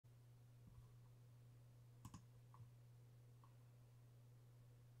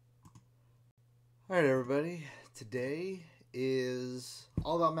All right, everybody. Today is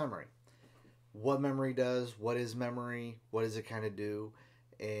all about memory. What memory does, what is memory, what does it kind of do,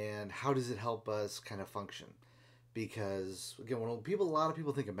 and how does it help us kind of function? Because again, a lot of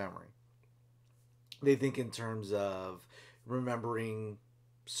people think of memory, they think in terms of remembering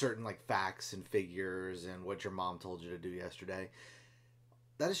certain like facts and figures and what your mom told you to do yesterday.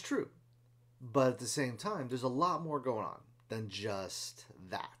 That is true, but at the same time, there's a lot more going on than just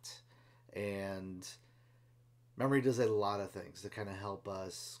that, and memory does a lot of things to kind of help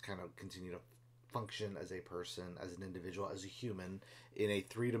us kind of continue to function as a person, as an individual, as a human in a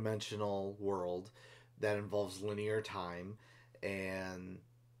three-dimensional world that involves linear time and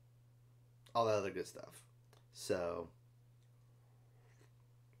all that other good stuff. So,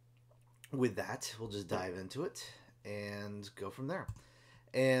 with that, we'll just dive into it and go from there.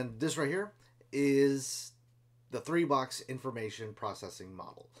 And this right here is the three box information processing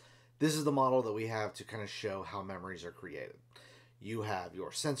model. This is the model that we have to kind of show how memories are created. You have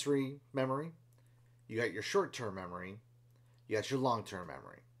your sensory memory, you got your short term memory, you got your long term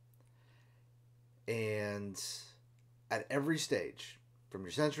memory. And at every stage, from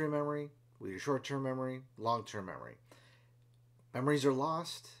your sensory memory, with your short term memory, long term memory, memories are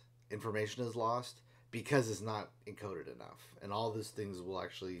lost, information is lost because it's not encoded enough. And all these things will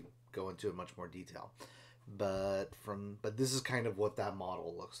actually go into in much more detail. But this is kind of what that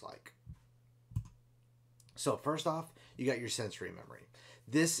model looks like. So first off, you got your sensory memory.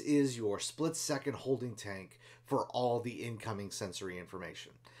 This is your split second holding tank for all the incoming sensory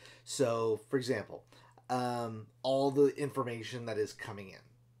information. So, for example, all the information that is coming in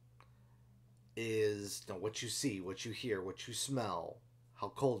is what you see, what you hear, what you smell, how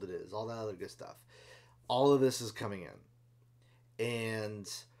cold it is, all that other good stuff. All of this is coming in.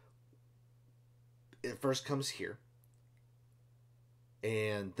 And it first comes here.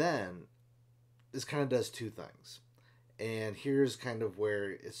 And then this kind of does two things. And here's kind of where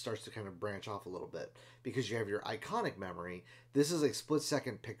it starts to kind of branch off a little bit, because you have your iconic memory. This is a split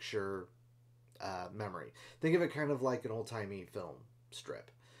second picture memory. Think of it kind of like an old timey film strip,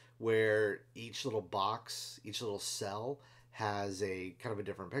 where each little box, each little cell has a kind of a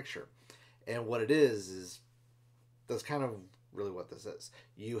different picture. And what it is that's kind of really what this is.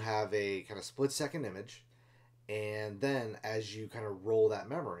 You have a kind of split second image, and then as you kind of roll that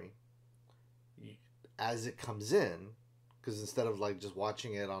memory, as it comes in, because instead of like just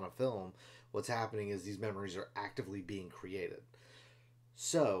watching it on a film, what's happening is these memories are actively being created.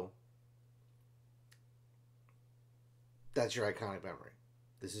 So that's your iconic memory.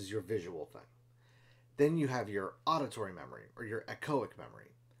 This is your visual thing. Then you have your auditory memory or your echoic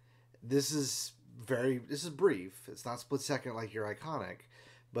memory. This is brief. It's not split second like your iconic,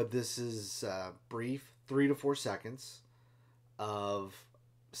 but this is brief, 3 to 4 seconds of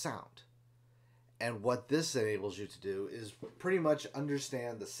sound. And what this enables you to do is pretty much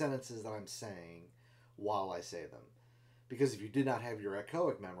understand the sentences that I'm saying while I say them. Because if you did not have your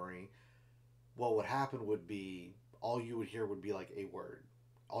echoic memory, what would happen would be all you would hear would be like a word.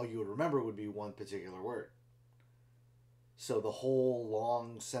 All you would remember would be one particular word. So the whole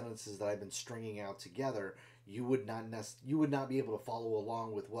long sentences that I've been stringing out together, you would not be able to follow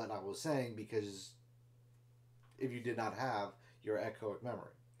along with what I was saying, because if you did not have your echoic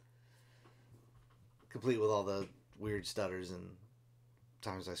memory, complete with all the weird stutters and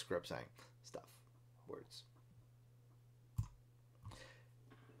times I screw up saying stuff, words.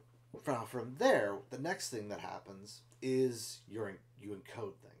 From there, the next thing that happens is you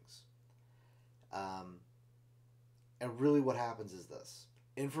encode things. And really what happens is this.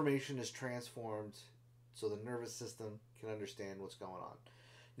 Information is transformed so the nervous system can understand what's going on.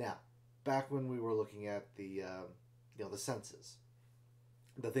 Now, back when we were looking at the senses,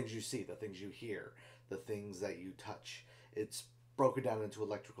 the things you see, the things you hear, the things that you touch, it's broken down into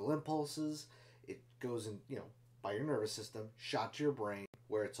electrical impulses. It goes in, by your nervous system, shot to your brain,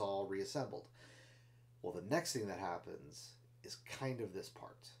 where it's all reassembled. Well, the next thing that happens is kind of this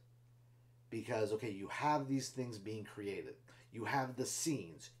part. Because, okay, you have these things being created. You have the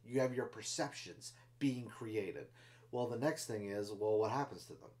scenes. You have your perceptions being created. Well, the next thing is, what happens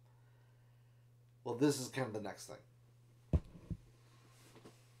to them? Well, this is kind of the next thing.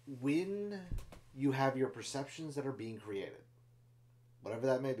 When you have your perceptions that are being created, whatever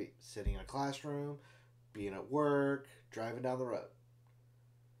that may be, sitting in a classroom, being at work, driving down the road,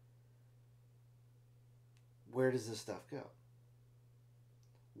 where does this stuff go?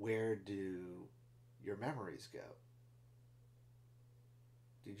 Where do your memories go?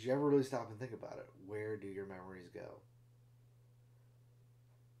 Did you ever really stop and think about it? Where do your memories go?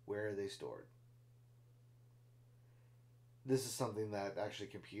 Where are they stored? this is something that actually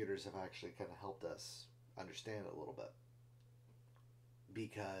computers have actually kind of helped us understand a little bit,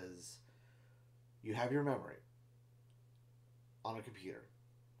 because you have your memory on a computer.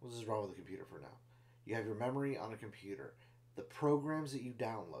 What is wrong with the computer for now? You have your memory on a computer. The programs that you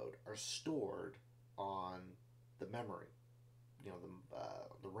download are stored on the memory.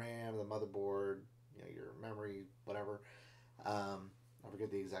 The RAM, the motherboard, your memory, whatever. I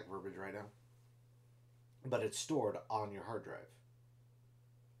forget the exact verbiage right now, but it's stored on your hard drive.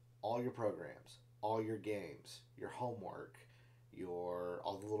 All your programs, all your games, your homework, your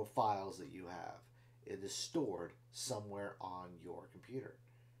all the little files that you have, it is stored somewhere on your computer.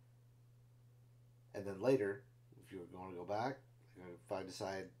 And then later, if you're going to go back, if I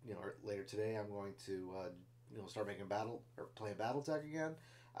decide, later today I'm going to, start making battle or playing BattleTech again,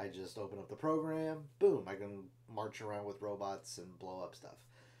 I just open up the program, boom, I can march around with robots and blow up stuff.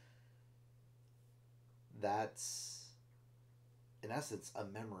 That's, in essence, a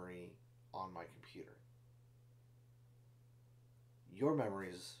memory on my computer. Your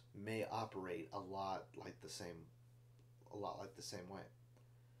memories may operate a lot like the same way,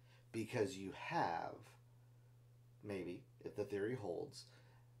 because you have, maybe, if the theory holds,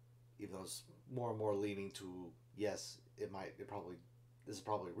 even though it's more and more leaning to yes, this is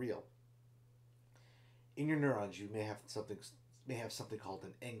probably real. In your neurons, you may have something called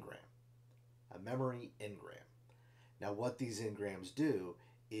an engram, a memory engram. Now, what these engrams do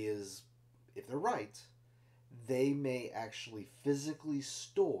is, if they're right, they may actually physically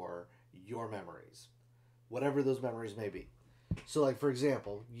store your memories, whatever those memories may be. So, like, for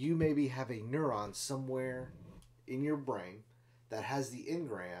example, you maybe have a neuron somewhere in your brain that has the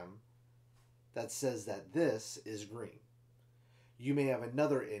engram that says that this is green. You may have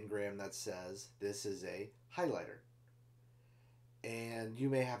another engram that says this is a highlighter. And you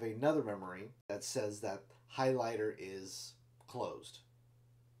may have another memory that says that highlighter is closed,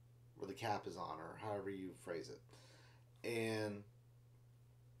 or the cap is on, or however you phrase it. And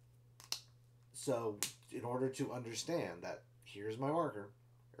so, in order to understand that here's my marker,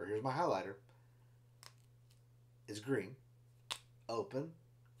 or here's my highlighter, is green, open,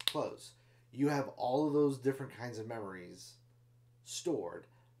 close. You have all of those different kinds of memories stored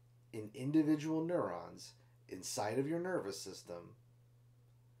in individual neurons inside of your nervous system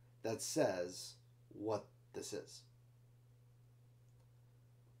that says what this is.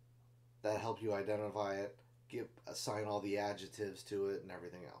 That help you identify it, assign all the adjectives to it, and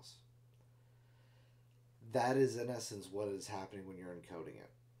everything else. That is, in essence, what is happening when you're encoding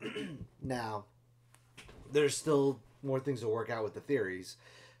it. Now, there's still more things to work out with the theories,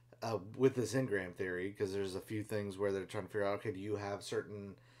 with this engram theory, because there's a few things where they're trying to figure out, okay, do you have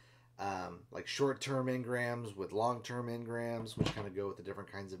certain like short-term engrams with long-term engrams, which kind of go with the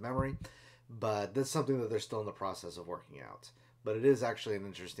different kinds of memory. But that's something that they're still in the process of working out. But it is actually an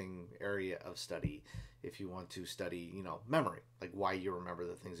interesting area of study if you want to study, memory, like why you remember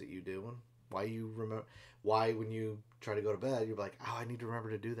the things that you do, and why when you try to go to bed, you're like, oh, I need to remember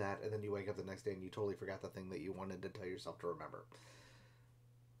to do that, and then you wake up the next day and you totally forgot the thing that you wanted to tell yourself to remember.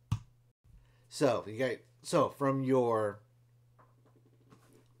 So from your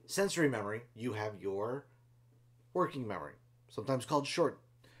sensory memory, you have your working memory, sometimes called short-term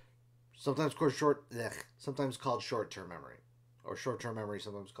memory, or short-term memory,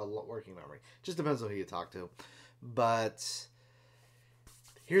 sometimes called working memory. Just depends on who you talk to. But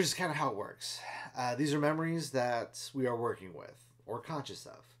here's kind of how it works. These are memories that we are working with or conscious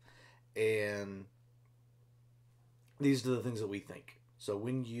of, and these are the things that we think. So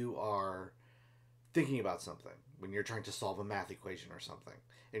when you are thinking about something, when you're trying to solve a math equation or something,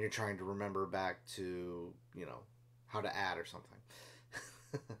 and you're trying to remember back to, how to add or something,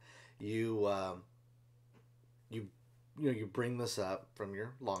 you bring this up from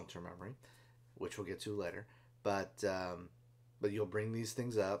your long-term memory, which we'll get to later, but you'll bring these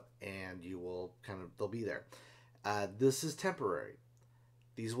things up and you will they'll be there. This is temporary.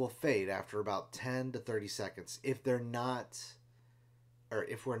 These will fade after about 10 to 30 seconds if we're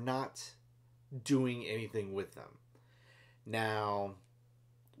not doing anything with them. Now,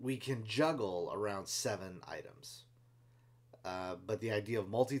 we can juggle around 7 items. But the idea of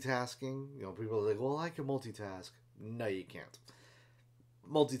multitasking, people are like, well, I can multitask. No, you can't.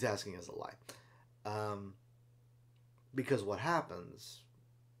 Multitasking is a lie. Because what happens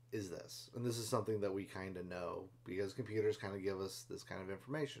is this, and this is something that we kind of know because computers kind of give us this kind of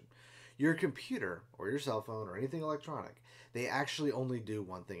information. Your computer or your cell phone or anything electronic, they actually only do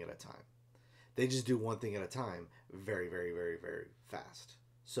one thing at a time. They just do one thing at a time very, very, very, very fast.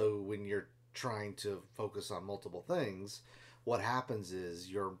 So when you're trying to focus on multiple things, what happens is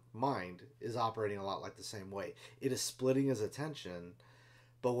your mind is operating a lot like the same way. It is splitting its attention,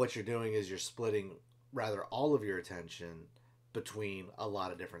 but what you're doing is you're splitting rather all of your attention between a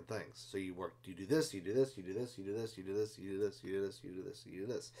lot of different things. So you do this, you do this, you do this, you do this, you do this, you do this, you do this, you do this, you do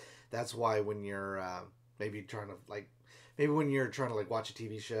this. That's why when you're maybe trying to like, maybe when you're trying to like watch a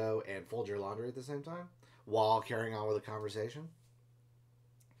TV show and fold your laundry at the same time while carrying on with a conversation,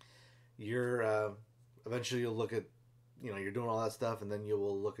 you're eventually you'll look at, you know, you're doing all that stuff, and then you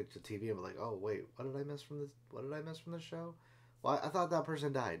will look at the TV and be like, oh wait, what did I miss from this? What did I miss from this show? Well, I thought that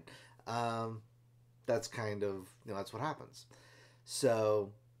person died. Um, that's kind of, you know, that's what happens.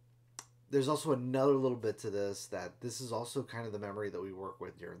 So there's also another little bit to this, that this is also kind of the memory that we work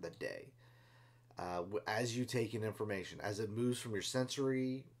with during the day. As you take in information, as it moves from your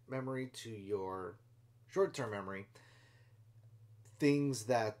sensory memory to your short-term memory, things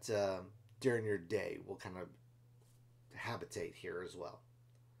that during your day will kind of habitate here as well.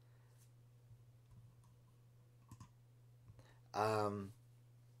 Um,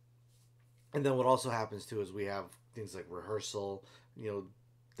 and then what also happens too is we have things like rehearsal, you know,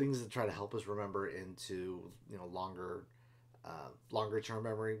 things that try to help us remember into, you know, longer term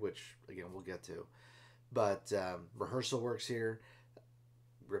memory, which again we'll get to. But rehearsal works here.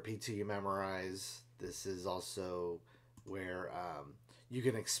 Repeat till you memorize. This is also where you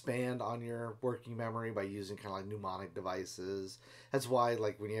can expand on your working memory by using kind of like mnemonic devices. That's why,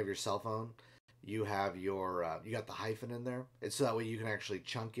 like, when you have your cell phone, you have your you got the hyphen in there. It's so that way you can actually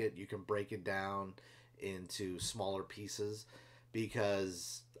chunk it. You can break it down into smaller pieces,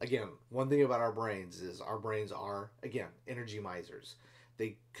 because again, one thing about our brains is our brains are, again, energy misers.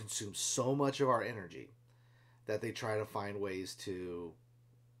 They consume so much of our energy that they try to find ways to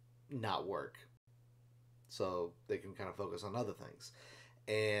not work, so they can kind of focus on other things.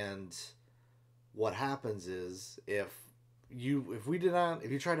 And what happens is, if we did not,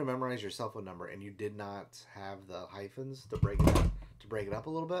 if you try to memorize your cell phone number and you did not have the hyphens to break it up a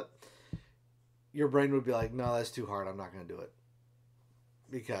little bit, your brain would be like, no, that's too hard, I'm not going to do it.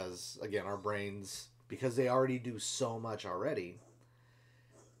 Because again, our brains, because they already do so much already,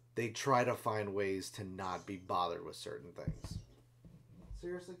 they try to find ways to not be bothered with certain things.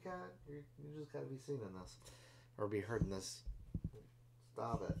 Seriously, cat, you just got to be seen in this or be heard in this.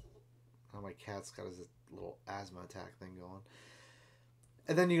 Stop it. Oh, my cat's got his little asthma attack thing going.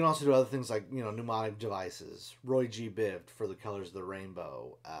 And then you can also do other things like, you know, mnemonic devices. Roy G. Biv for the colors of the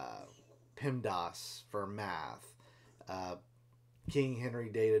rainbow. PIMDAS for math. Uh, King Henry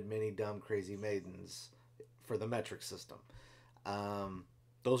dated many dumb crazy maidens for the metric system.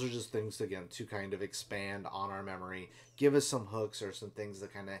 Those are just things, again, to kind of expand on our memory, give us some hooks or some things to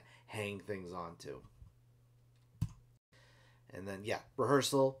kind of hang things onto. And then, yeah,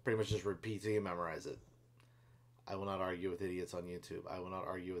 rehearsal, pretty much just repeat till you memorize it. I will not argue with idiots on YouTube. I will not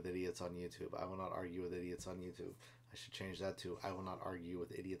argue with idiots on YouTube. I will not argue with idiots on YouTube. I should change that to I will not argue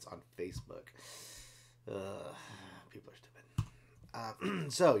with idiots on Facebook. People are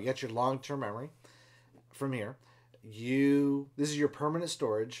stupid. So you got your long-term memory from here. This is your permanent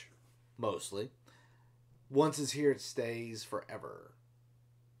storage, mostly. Once it's here, it stays forever,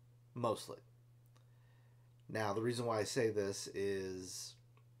 mostly. Now, the reason why I say this is,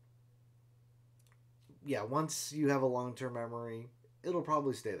 yeah, once you have a long-term memory, it'll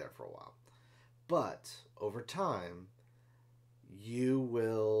probably stay there for a while. But over time, you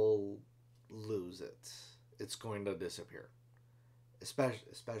will lose it. It's going to disappear,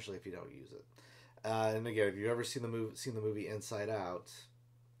 especially if you don't use it. And again, if you've ever seen the movie Inside Out,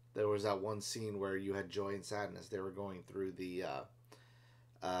 there was that one scene where you had joy and sadness. They were going through the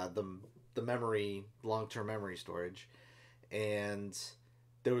memory, long-term memory storage, and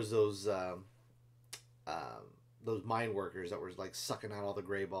there was those mine workers that were like sucking out all the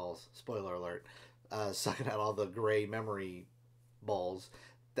gray balls. Spoiler alert, sucking out all the gray memory balls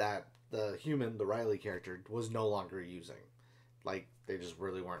that the human, the Riley character, was no longer using. Like, they just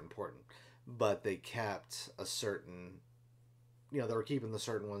really weren't important. But they kept a certain, you know, they were keeping the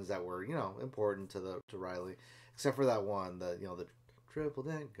certain ones that were, you know, important to Riley, except for that one, the triple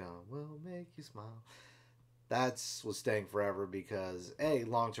dent gum will make you smile. That's was staying forever because A,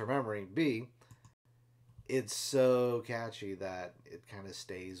 long-term memory, B, it's so catchy that it kind of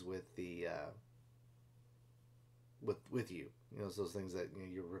stays with the with you. You know, it's those things that, you know,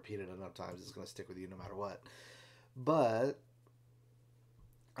 you repeat it enough times, it's going to stick with you no matter what. But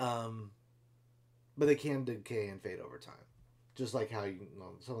but they can decay and fade over time. Just like how, you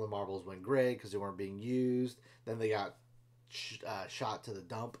know, some of the marbles went gray because they weren't being used. Then they got shot to the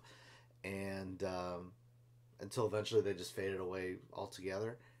dump, and until eventually they just faded away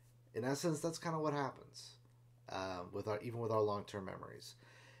altogether. In essence, that's kind of what happens. with our even with our long term memories.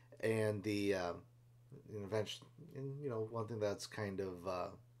 And the eventually, and, one thing that's kind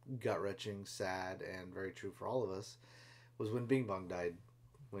of gut wrenching, sad, and very true for all of us was when Bing Bong died.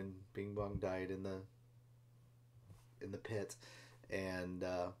 When Bing Bong died in the pit, and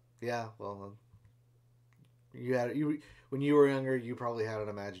yeah, well, you when you were younger, you probably had an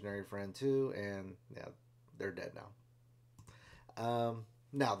imaginary friend too, and yeah, they're dead now.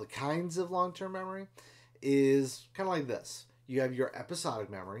 Now the kinds of long term memory is kind of like this. You have your episodic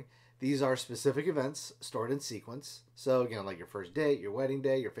memory. These are specific events stored in sequence. So again, like your first date, your wedding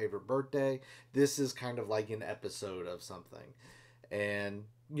day, your favorite birthday. This is kind of like an episode of something. And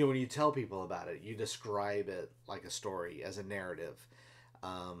when you tell people about it, you describe it like a story, as a narrative.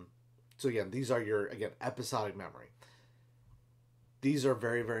 So again, these are your episodic memory. These are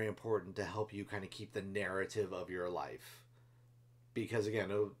very, very important to help you kind of keep the narrative of your life. Because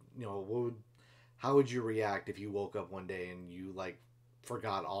again, how would you react if you woke up one day and you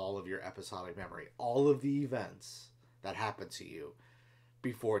forgot all of your episodic memory, all of the events that happened to you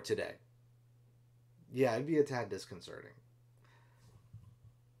before today? Yeah, it'd be a tad disconcerting.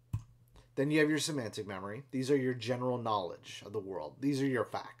 Then you have your semantic memory. These are your general knowledge of the world. These are your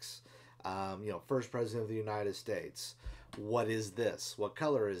facts. First president of the United States. What is this? What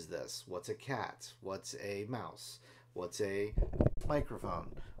color is this? What's a cat? What's a mouse? What's a microphone?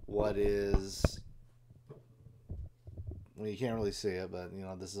 What is... Well, you can't really see it, but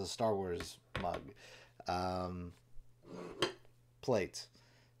this is a Star Wars mug. Plate.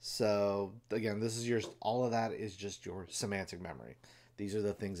 So again, this is all of that is just your semantic memory. These are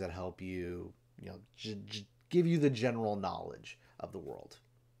the things that help you, give you the general knowledge of the world.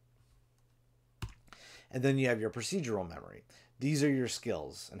 And then you have your procedural memory. These are your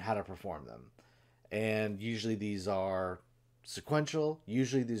skills and how to perform them. And usually these are sequential.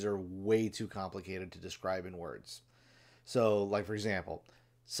 Usually these are way too complicated to describe in words. So, like, for example,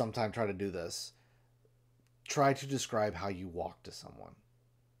 sometime try to do this. Try to describe how you walk to someone,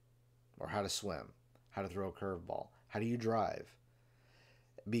 or how to swim, how to throw a curveball, how do you drive?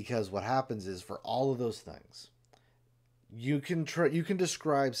 Because what happens is, for all of those things, you can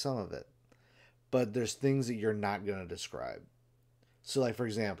describe some of it, but there's things that you're not going to describe. So, like, for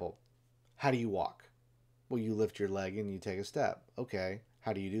example, how do you walk? Well, you lift your leg and you take a step. Okay,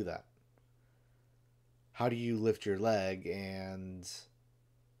 how do you do that? How do you lift your leg and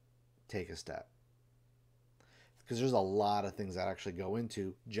take a step? Because there's a lot of things that actually go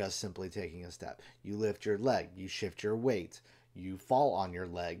into just simply taking a step. You lift your leg, you shift your weight, you fall on your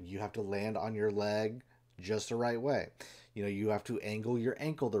leg, you have to land on your leg just the right way. You have to angle your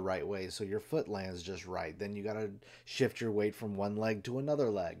ankle the right way so your foot lands just right. Then you got to shift your weight from one leg to another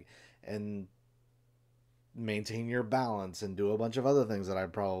leg and maintain your balance and do a bunch of other things that I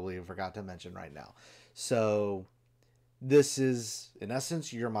probably forgot to mention right now. So this is, in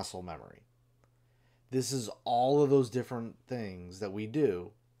essence, your muscle memory. This is all of those different things that we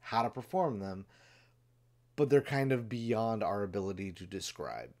do, how to perform them, but they're kind of beyond our ability to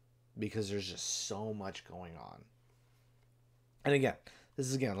describe because there's just so much going on. And again, this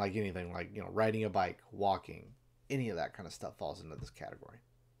is like anything, like, riding a bike, walking, any of that kind of stuff falls into this category.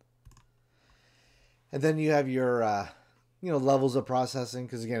 And then you have your, levels of processing.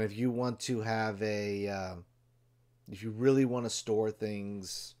 Because again, if you want to have if you really want to store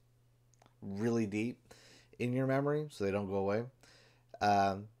things really deep in your memory so they don't go away,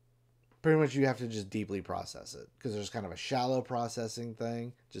 pretty much you have to just deeply process it. Because there's kind of a shallow processing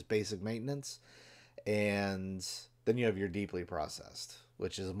thing, just basic maintenance. And then you have your deeply processed,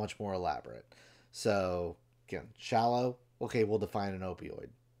 which is much more elaborate. So again, shallow, okay, we'll define an opioid.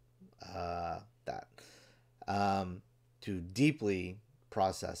 That. To deeply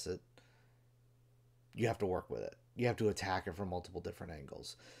process it, you have to work with it. You have to attack it from multiple different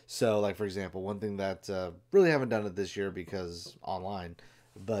angles. So, like, for example, one thing that really haven't done it this year because online,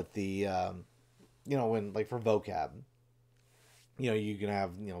 but the, when, like, for vocab, you can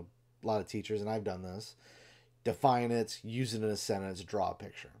have, a lot of teachers, and I've done this, define it, use it in a sentence, draw a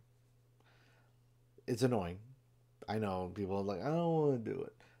picture. It's annoying. I know people are like, I don't want to do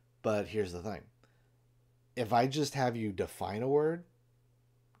it. But here's the thing. If I just have you define a word,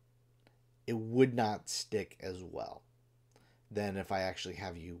 it would not stick as well than if I actually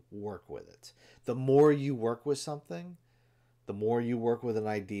have you work with it. The more you work with something, the more you work with an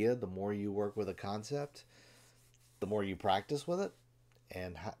idea, the more you work with a concept, the more you practice with it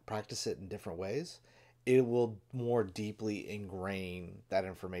and practice it in different ways, it will more deeply ingrain that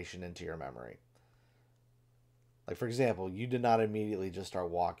information into your memory. Like, for example, you did not immediately just start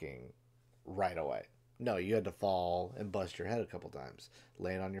walking right away. No, you had to fall and bust your head a couple times,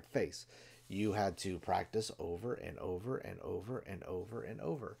 laying on your face. You had to practice over and over and over and over and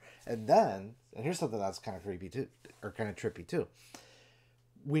over. And then, and here's something that's kind of creepy too, or kind of trippy too.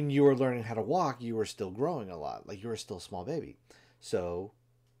 When you were learning how to walk, you were still growing a lot. Like you were still a small baby. So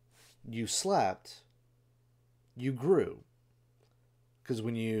you slept, you grew. Because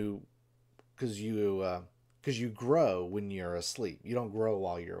when you, because you grow when you're asleep. You don't grow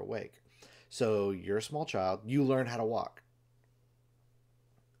while you're awake. So you're a small child. You learn how to walk.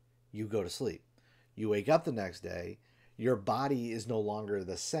 You go to sleep. You wake up the next day. Your body is no longer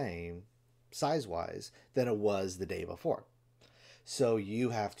the same size wise than it was the day before. So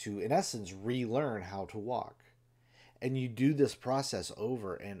you have to, in essence, relearn how to walk. And you do this process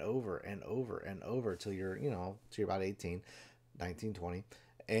over and over and over and over till you're, till you're about 18, 19, 20.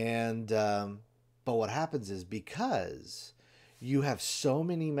 And, but what happens is because you have so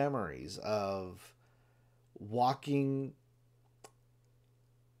many memories of walking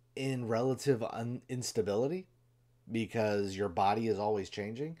in relative instability because your body is always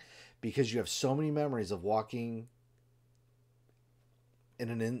changing, because you have so many memories of walking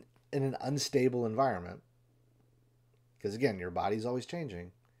in an unstable environment, because again your body's always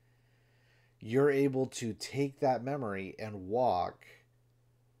changing, you're able to take that memory and walk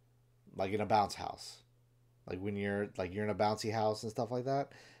like in a bounce house, like when you're in a bouncy house and stuff like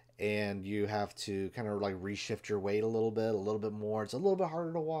that, and you have to kind of like reshift your weight a little bit more. It's a little bit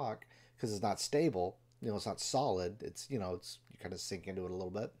harder to walk because it's not stable. It's not solid. It's you kind of sink into it a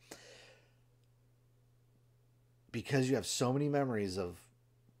little bit because you have so many memories of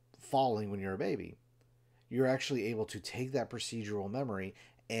falling when you're a baby. You're actually able to take that procedural memory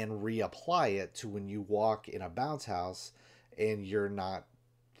and reapply it to when you walk in a bounce house and you're not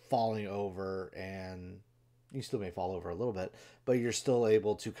falling over, and you still may fall over a little bit, but you're still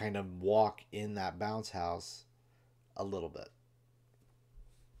able to kind of walk in that bounce house a little bit.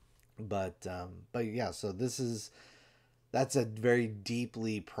 But yeah, so that's a very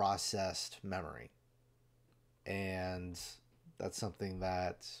deeply processed memory. And that's something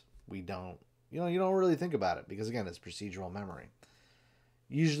that we don't, you don't really think about it because again, it's procedural memory.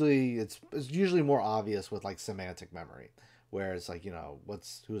 Usually it's usually more obvious with like semantic memory, where it's like,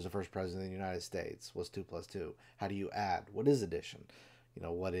 who was the first president of the United States? What's 2 plus 2? How do you add? What is addition?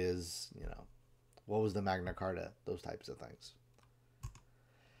 What is, what was the Magna Carta? Those types of things.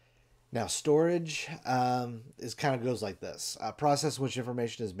 Now, storage is kind of goes like this. A process in which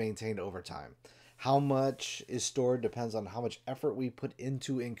information is maintained over time. How much is stored depends on how much effort we put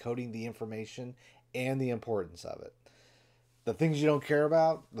into encoding the information and the importance of it. The things you don't care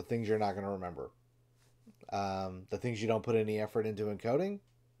about, the things you're not going to remember. The things you don't put any effort into encoding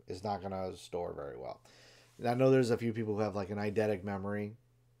is not going to store very well. And I know there's a few people who have like an eidetic memory,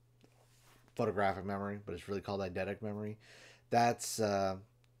 photographic memory, but it's really called eidetic memory. That's the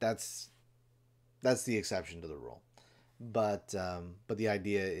exception to the rule. But the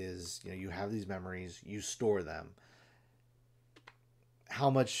idea is, you have these memories, you store them. How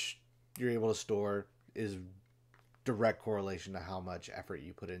much you're able to store is direct correlation to how much effort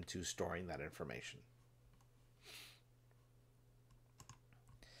you put into storing that information.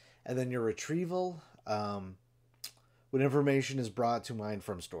 And then your retrieval, when information is brought to mind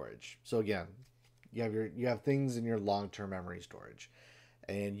from storage. So again, you have things in your long-term memory storage,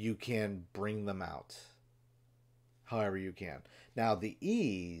 and you can bring them out however you can. Now, the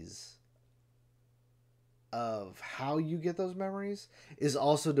ease of how you get those memories is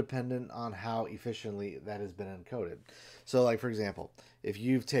also dependent on how efficiently that has been encoded. So, like, for example, if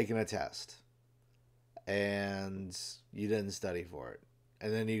you've taken a test and you didn't study for it,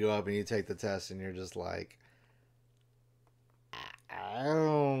 and then you go up and you take the test and you're just like, I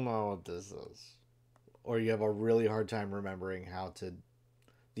don't know what this is. Or you have a really hard time remembering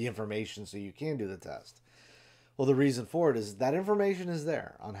the information so you can do the test. Well, the reason for it is that information is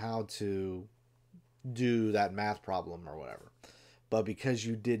there on how to do that math problem or whatever. But because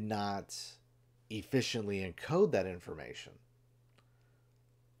you did not efficiently encode that information,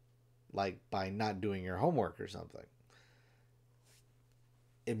 like by not doing your homework or something,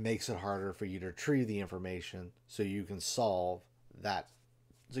 it makes it harder for you to retrieve the information so you can solve the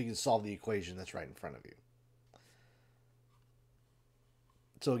equation that's right in front of you.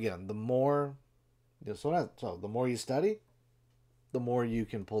 So again, the more you study, the more you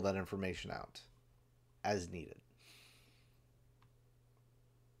can pull that information out as needed.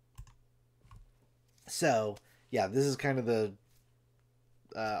 So yeah, this is kind of the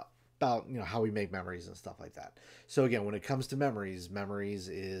about how we make memories and stuff like that. So again, when it comes to memories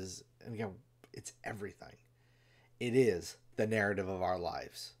is, and again, it's everything. It is the narrative of our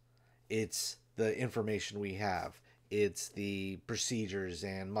lives. It's the information we have. It's the procedures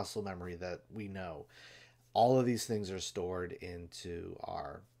and muscle memory that we know. All of these things are stored into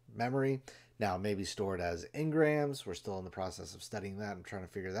our memory. Now, maybe stored as engrams. We're still in the process of studying that. I'm trying to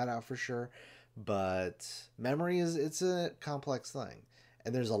figure that out for sure. But memory it's a complex thing.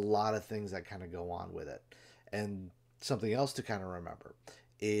 And there's a lot of things that kind of go on with it. And something else to kind of remember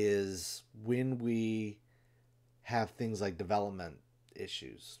is when we have things like development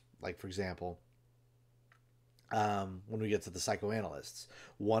issues, like for example, when we get to the psychoanalysts,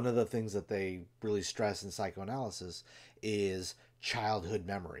 one of the things that they really stress in psychoanalysis is childhood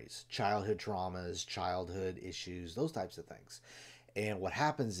memories, childhood traumas, childhood issues, those types of things. And what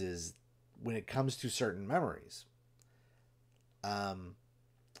happens is when it comes to certain memories, um,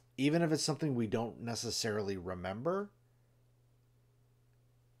 even if it's something we don't necessarily remember,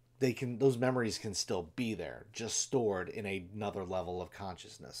 those memories can still be there, just stored in another level of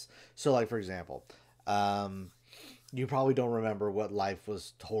consciousness. So, like for example, you probably don't remember what life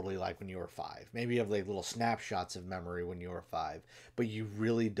was totally like when you were 5. Maybe you have like little snapshots of memory when you were 5, but you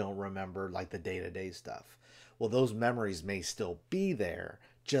really don't remember like the day-to-day stuff. Well, those memories may still be there,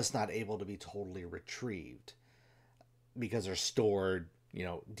 just not able to be totally retrieved because they're stored,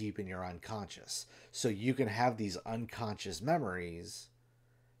 deep in your unconscious. So you can have these unconscious memories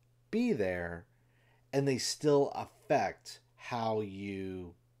be there and they still affect how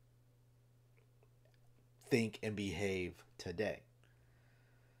you think and behave today.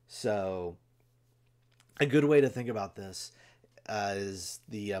 So a good way to think about this is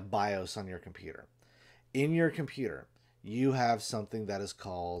the BIOS on your computer. In your computer, you have something that is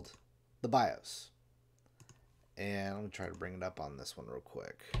called the BIOS. And I'm going to try to bring it up on this one real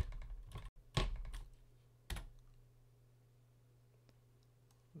quick.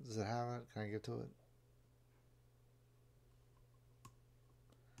 Does it have it? Can I get to it?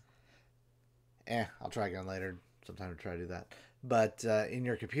 I'll try again later. Sometime to try to do that. But in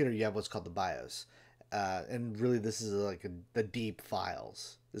your computer, you have what's called the BIOS. And really, this is like the deep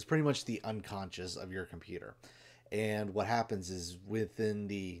files. It's pretty much the unconscious of your computer. And what happens is within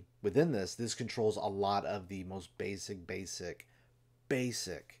this controls a lot of the most basic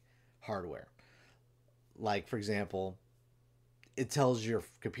hardware. Like, for example, it tells your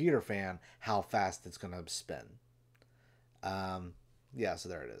computer fan how fast it's going to spin. So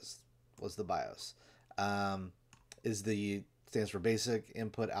there it is. What's the BIOS? Stands for basic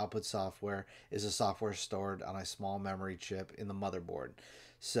input output software, is a software stored on a small memory chip in the motherboard.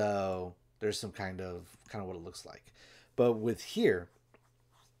 So there's some kind of what it looks like. But with here,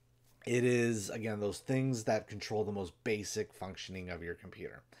 it is again those things that control the most basic functioning of your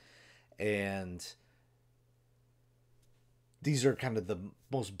computer. And these are kind of the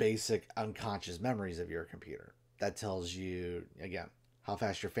most basic unconscious memories of your computer. That tells you, again, how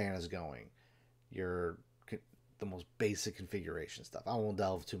fast your fan is going, the most basic configuration stuff. I won't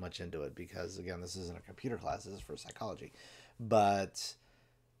delve too much into it because, again, this isn't a computer class. This is for psychology. But,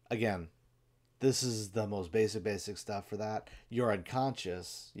 again, this is the most basic stuff for that. Your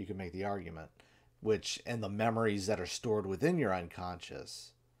unconscious, you can make the argument, and the memories that are stored within your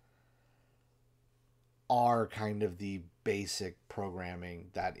unconscious are kind of the basic programming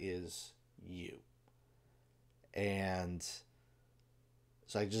that is you. And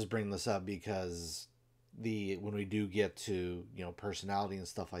so I just bring this up because when we do get to personality and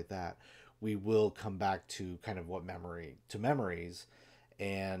stuff like that, we will come back to kind of memories,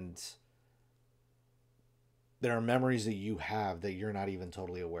 and there are memories that you have that you're not even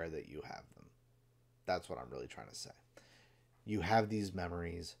totally aware that you have them. That's what I'm really trying to say. You have these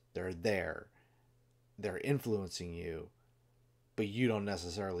memories, they're there, they're influencing you, but you don't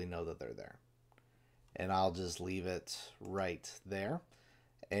necessarily know that they're there. And I'll just leave it right there.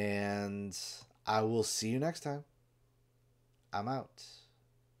 And I will see you next time. I'm out.